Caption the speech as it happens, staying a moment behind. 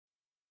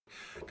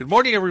Good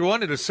morning,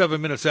 everyone. It is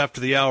 7 minutes after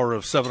the hour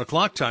of 7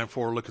 o'clock. Time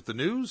for a look at the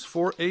news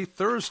for a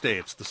Thursday.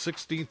 It's the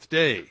 16th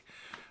day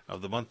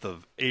of the month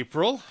of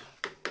April.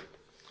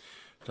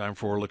 Time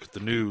for a look at the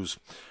news.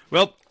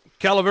 Well,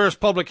 Calaveras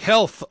Public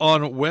Health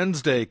on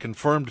Wednesday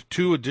confirmed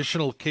 2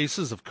 additional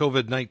cases of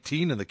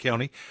COVID-19 in the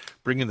county,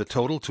 bringing the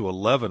total to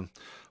 11.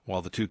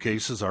 While the 2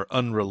 cases are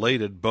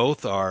unrelated,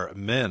 both are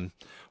men.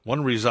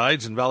 One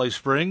resides in Valley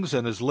Springs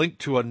and is linked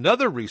to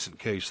another recent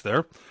case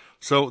there.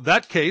 So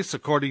that case,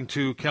 according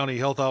to County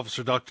Health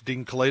Officer Dr.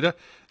 Dean Kaleda,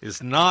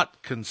 is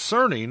not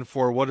concerning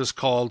for what is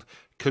called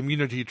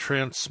community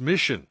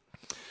transmission.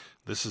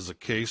 This is a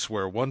case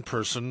where one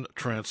person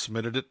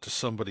transmitted it to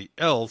somebody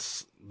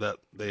else that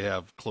they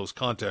have close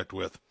contact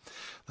with.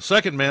 The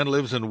second man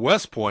lives in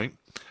West Point.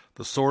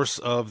 The source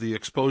of the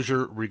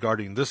exposure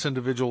regarding this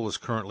individual is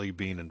currently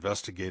being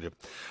investigated.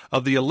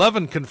 Of the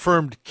 11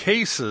 confirmed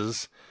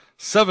cases,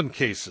 7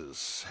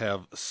 cases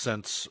have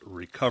since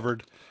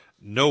recovered.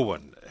 No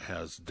one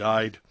has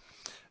died.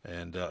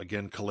 And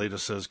again, Kaleda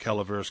says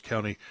Calaveras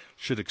County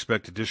should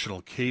expect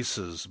additional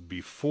cases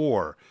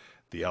before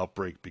the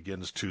outbreak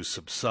begins to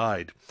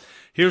subside.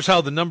 Here's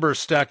how the numbers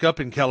stack up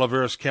in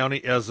Calaveras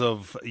County as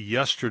of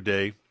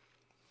yesterday.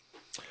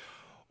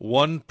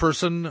 1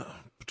 person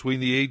between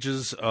the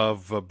ages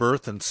of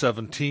birth and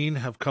 17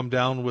 have come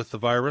down with the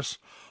virus.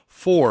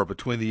 4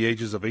 between the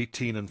ages of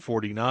 18 and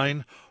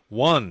 49.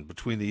 1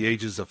 between the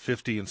ages of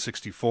 50 and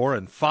 64,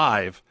 and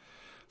 5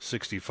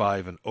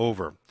 65 and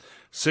over.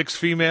 6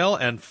 female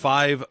and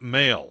 5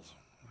 male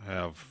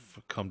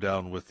have come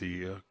down with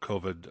the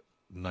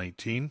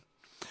COVID-19.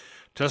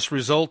 Test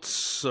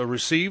results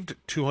received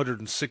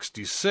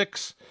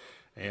 266,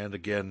 and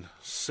again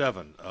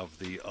 7 of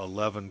the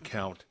 11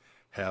 count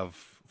have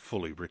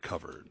fully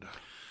recovered.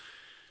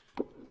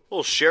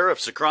 Well,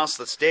 sheriffs across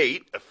the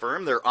state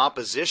affirmed their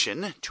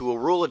opposition to a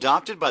rule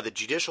adopted by the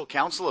Judicial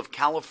Council of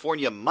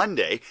California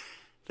Monday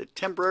that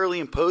temporarily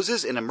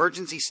imposes an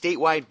emergency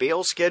statewide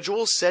bail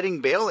schedule,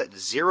 setting bail at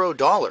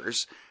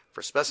 $0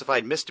 for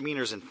specified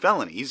misdemeanors and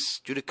felonies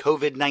due to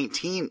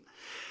COVID-19.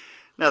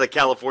 Now, the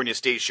California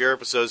State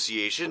Sheriff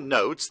Association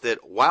notes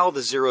that while the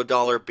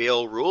 $0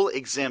 bail rule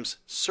exempts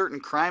certain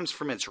crimes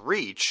from its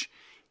reach,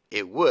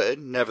 it would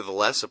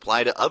nevertheless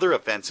apply to other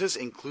offenses,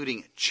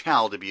 including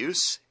child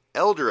abuse,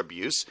 elder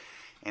abuse,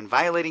 and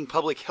violating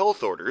public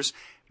health orders,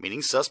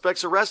 meaning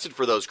suspects arrested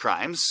for those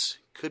crimes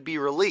could be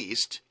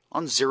released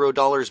on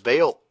 $0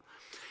 bail.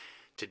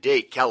 To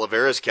date,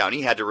 Calaveras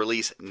County had to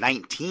release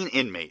 19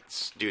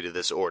 inmates due to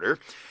this order.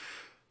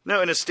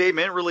 Now, in a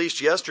statement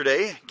released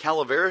yesterday,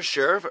 Calaveras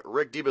Sheriff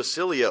Rick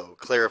DiBasilio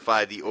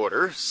clarified the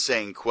order,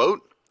 saying,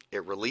 quote,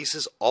 "It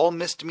releases all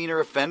misdemeanor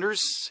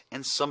offenders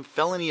and some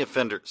felony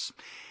offenders.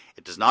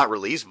 It does not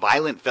release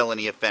violent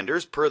felony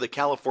offenders per the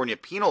California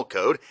Penal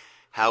Code.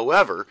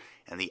 However,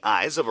 in the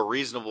eyes of a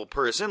reasonable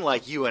person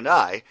like you and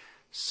I,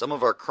 some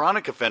of our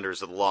chronic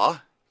offenders of the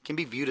law can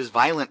be viewed as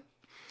violent."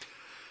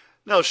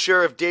 Now,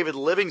 Sheriff David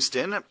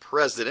Livingston,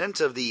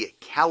 president of the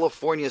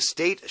California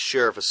State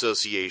Sheriff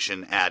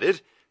Association,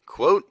 added,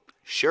 quote,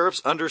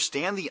 "Sheriffs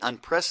understand the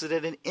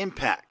unprecedented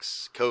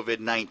impacts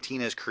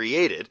COVID-19 has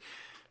created,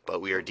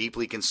 but we are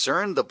deeply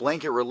concerned the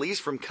blanket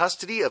release from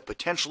custody of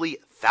potentially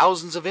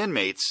thousands of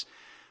inmates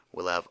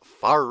will have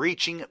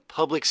far-reaching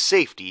public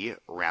safety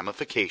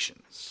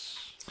ramifications."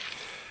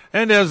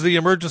 And as the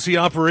Emergency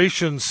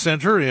Operations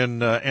Center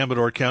in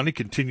Amador County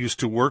continues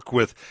to work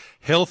with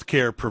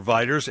healthcare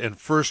providers and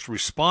first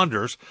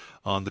responders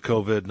on the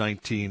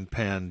COVID-19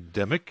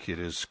 pandemic, it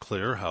is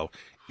clear how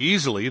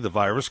easily the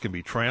virus can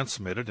be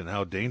transmitted and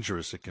how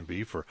dangerous it can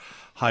be for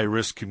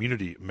high-risk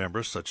community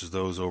members, such as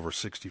those over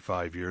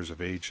 65 years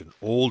of age and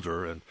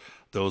older, and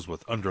those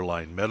with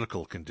underlying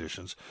medical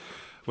conditions.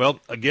 Well,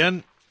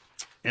 again,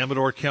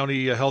 Amador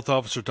County Health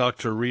Officer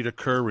Dr. Rita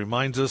Kerr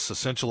reminds us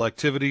essential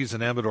activities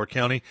in Amador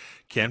County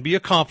can be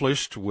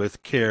accomplished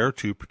with care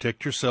to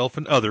protect yourself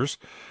and others.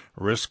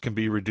 Risk can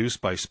be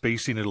reduced by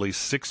spacing at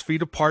least 6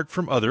 feet apart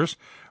from others,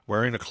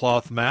 wearing a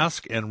cloth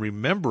mask, and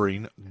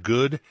remembering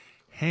good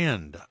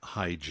hand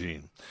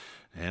hygiene.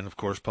 And, of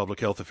course, public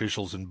health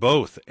officials in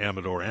both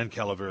Amador and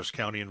Calaveras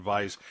County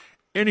advise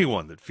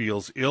anyone that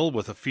feels ill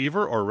with a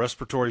fever or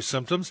respiratory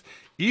symptoms,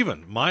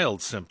 even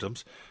mild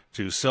symptoms,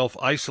 to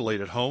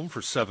self-isolate at home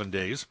for 7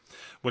 days.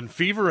 When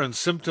fever and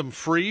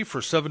symptom-free for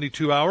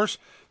 72 hours,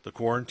 the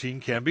quarantine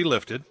can be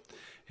lifted.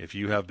 If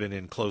you have been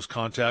in close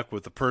contact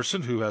with a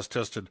person who has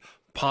tested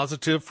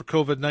positive for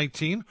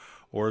COVID-19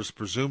 or is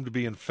presumed to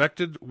be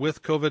infected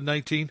with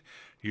COVID-19,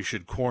 you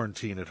should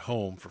quarantine at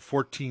home for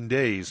 14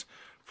 days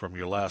from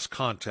your last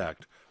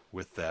contact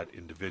with that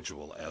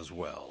individual as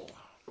well.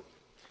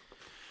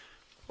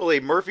 Well,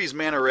 a Murphy's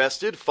man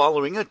arrested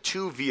following a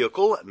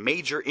 2-vehicle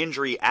major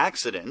injury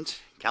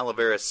accident.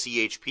 Calaveras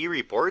CHP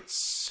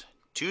reports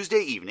Tuesday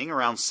evening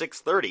around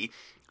 6:30,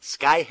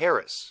 Sky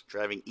Harris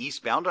driving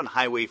eastbound on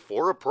Highway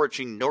 4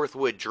 approaching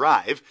Northwood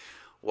Drive,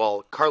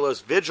 while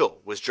Carlos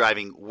Vigil was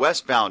driving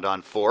westbound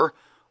on 4,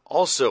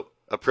 also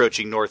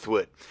approaching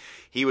Northwood.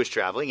 He was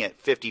traveling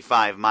at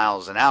 55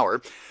 miles an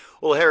hour.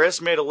 Well, Harris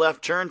made a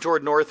left turn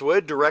toward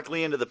Northwood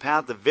directly into the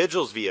path of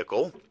Vigil's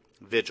vehicle.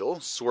 Vigil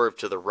swerved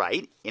to the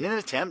right in an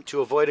attempt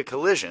to avoid a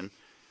collision,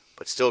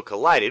 but still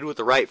collided with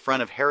the right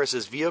front of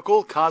Harris's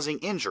vehicle, causing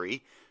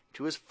injury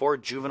to his 4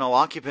 juvenile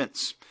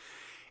occupants.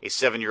 A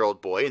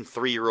 7-year-old boy and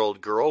 3-year-old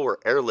girl were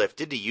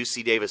airlifted to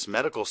UC Davis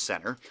Medical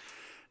Center.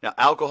 Now,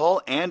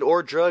 alcohol and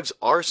or drugs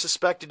are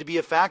suspected to be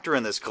a factor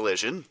in this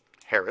collision.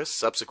 Harris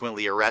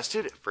subsequently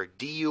arrested for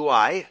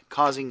DUI,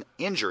 causing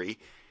injury,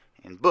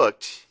 and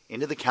booked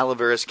into the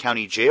Calaveras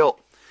County Jail.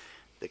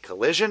 The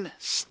collision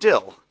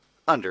still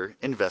under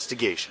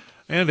investigation.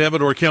 And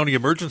Amador County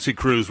emergency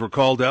crews were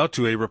called out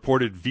to a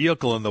reported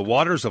vehicle in the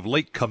waters of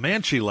Lake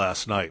Comanche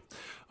last night.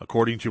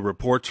 According to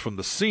reports from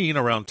the scene,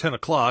 around 10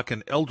 o'clock,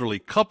 an elderly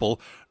couple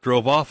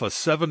drove off a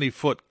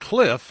 70-foot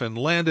cliff and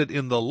landed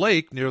in the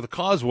lake near the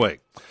causeway.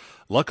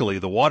 Luckily,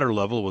 the water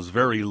level was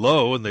very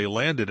low, and they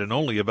landed in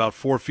only about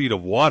 4 feet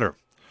of water.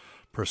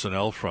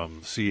 Personnel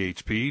from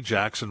CHP,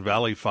 Jackson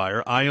Valley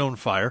Fire, Ione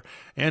Fire,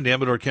 and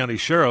Amador County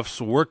Sheriffs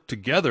worked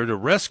together to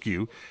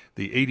rescue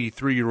the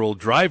 83-year-old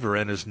driver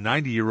and his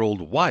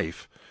 90-year-old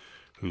wife,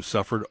 who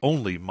suffered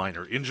only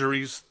minor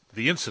injuries.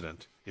 The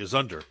incident is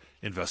under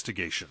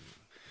investigation.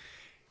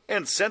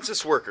 And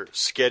census workers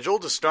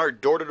scheduled to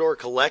start door-to-door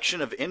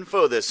collection of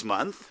info this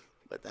month,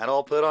 but that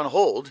all put on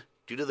hold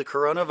due to the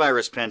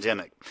coronavirus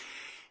pandemic.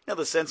 Now,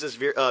 the Census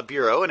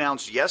Bureau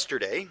announced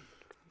yesterday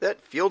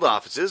that field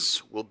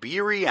offices will be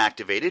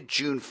reactivated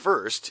June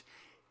 1st.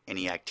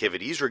 Any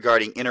activities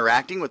regarding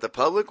interacting with the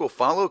public will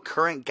follow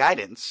current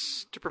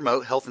guidance to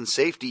promote health and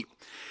safety.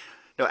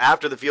 Now,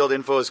 after the field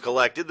info is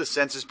collected, the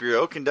Census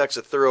Bureau conducts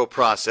a thorough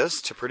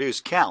process to produce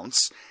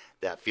counts.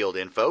 That field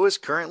info is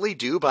currently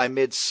due by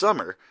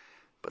midsummer,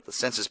 but the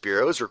Census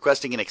Bureau is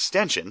requesting an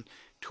extension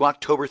to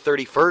October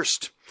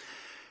 31st.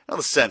 Now,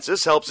 the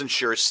census helps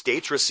ensure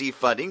states receive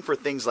funding for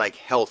things like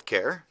health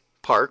care,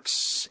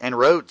 parks, and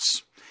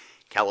roads.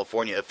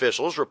 California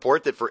officials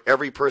report that for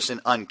every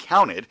person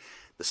uncounted,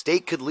 the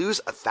state could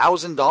lose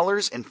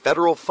 $1,000 in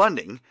federal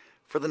funding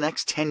for the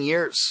next 10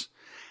 years.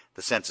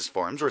 The census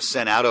forms were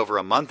sent out over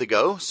a month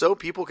ago so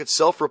people could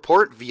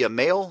self-report via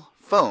mail,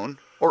 phone,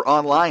 or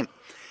online.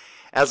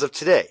 As of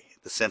today,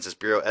 the Census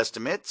Bureau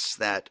estimates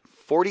that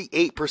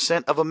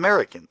 48% of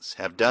Americans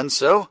have done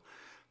so,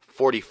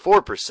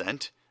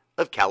 44%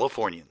 of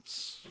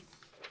Californians.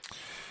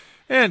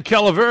 And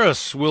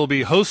Calaveras will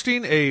be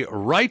hosting a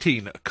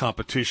writing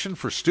competition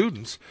for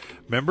students.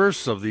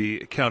 Members of the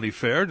county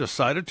fair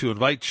decided to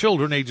invite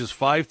children ages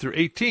 5 through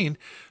 18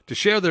 to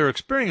share their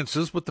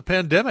experiences with the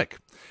pandemic.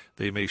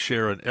 They may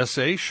share an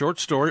essay,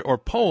 short story, or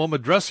poem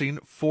addressing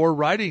 4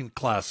 writing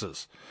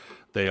classes.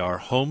 They are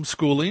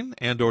homeschooling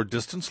and or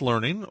distance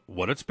learning,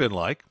 what it's been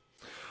like,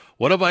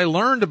 what have I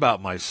learned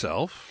about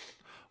myself,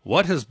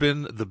 what has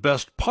been the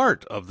best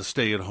part of the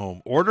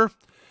stay-at-home order,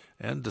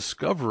 and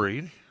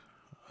discovering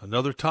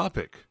another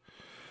topic.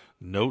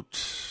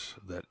 Note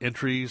that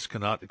entries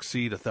cannot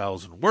exceed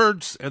 1,000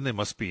 words, and they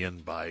must be in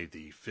by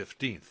the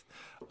 15th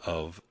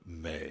of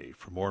May.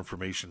 For more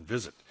information,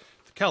 visit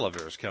the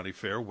Calaveras County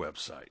Fair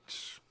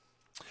website.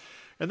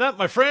 And that,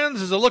 my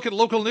friends, is a look at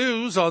local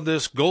news on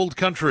this Gold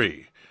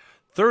Country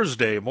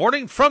Thursday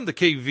morning from the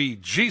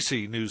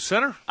KVGC News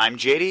Center. I'm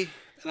JD.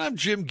 And I'm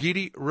Jim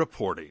Geedy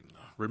reporting.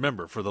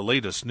 Remember, for the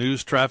latest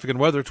news, traffic, and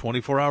weather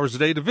 24 hours a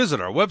day, to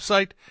visit our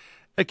website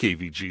at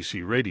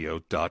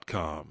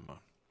kvgcradio.com.